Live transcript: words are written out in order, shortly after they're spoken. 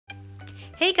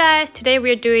Hey guys, today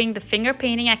we're doing the finger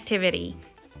painting activity.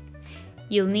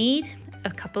 You'll need a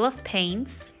couple of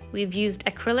paints. We've used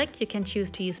acrylic, you can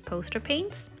choose to use poster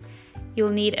paints.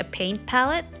 You'll need a paint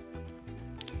palette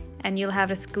and you'll have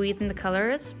to squeeze in the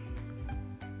colors.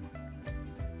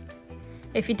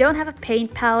 If you don't have a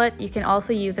paint palette, you can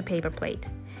also use a paper plate.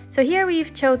 So here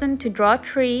we've chosen to draw a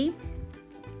tree.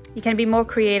 You can be more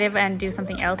creative and do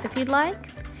something else if you'd like.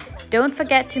 Don't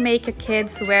forget to make your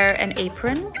kids wear an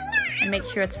apron and make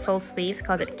sure it's full sleeves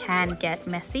because it can get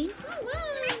messy.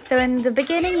 So in the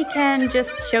beginning, you can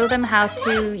just show them how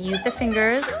to use the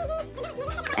fingers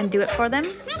and do it for them.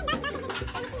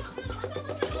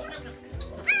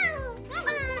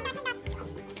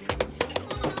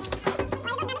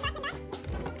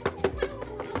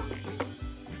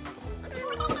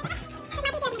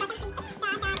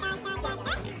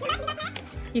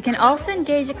 You can also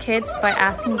engage your kids by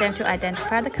asking them to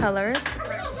identify the colors.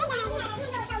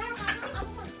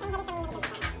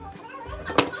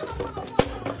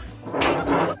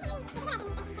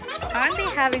 Aren't they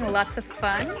having lots of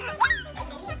fun?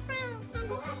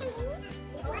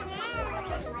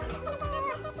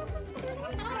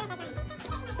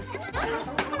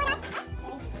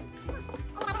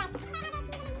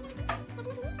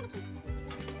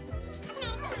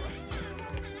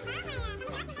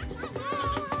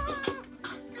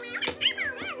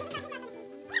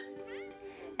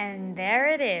 And there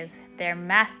it is, their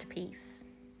masterpiece.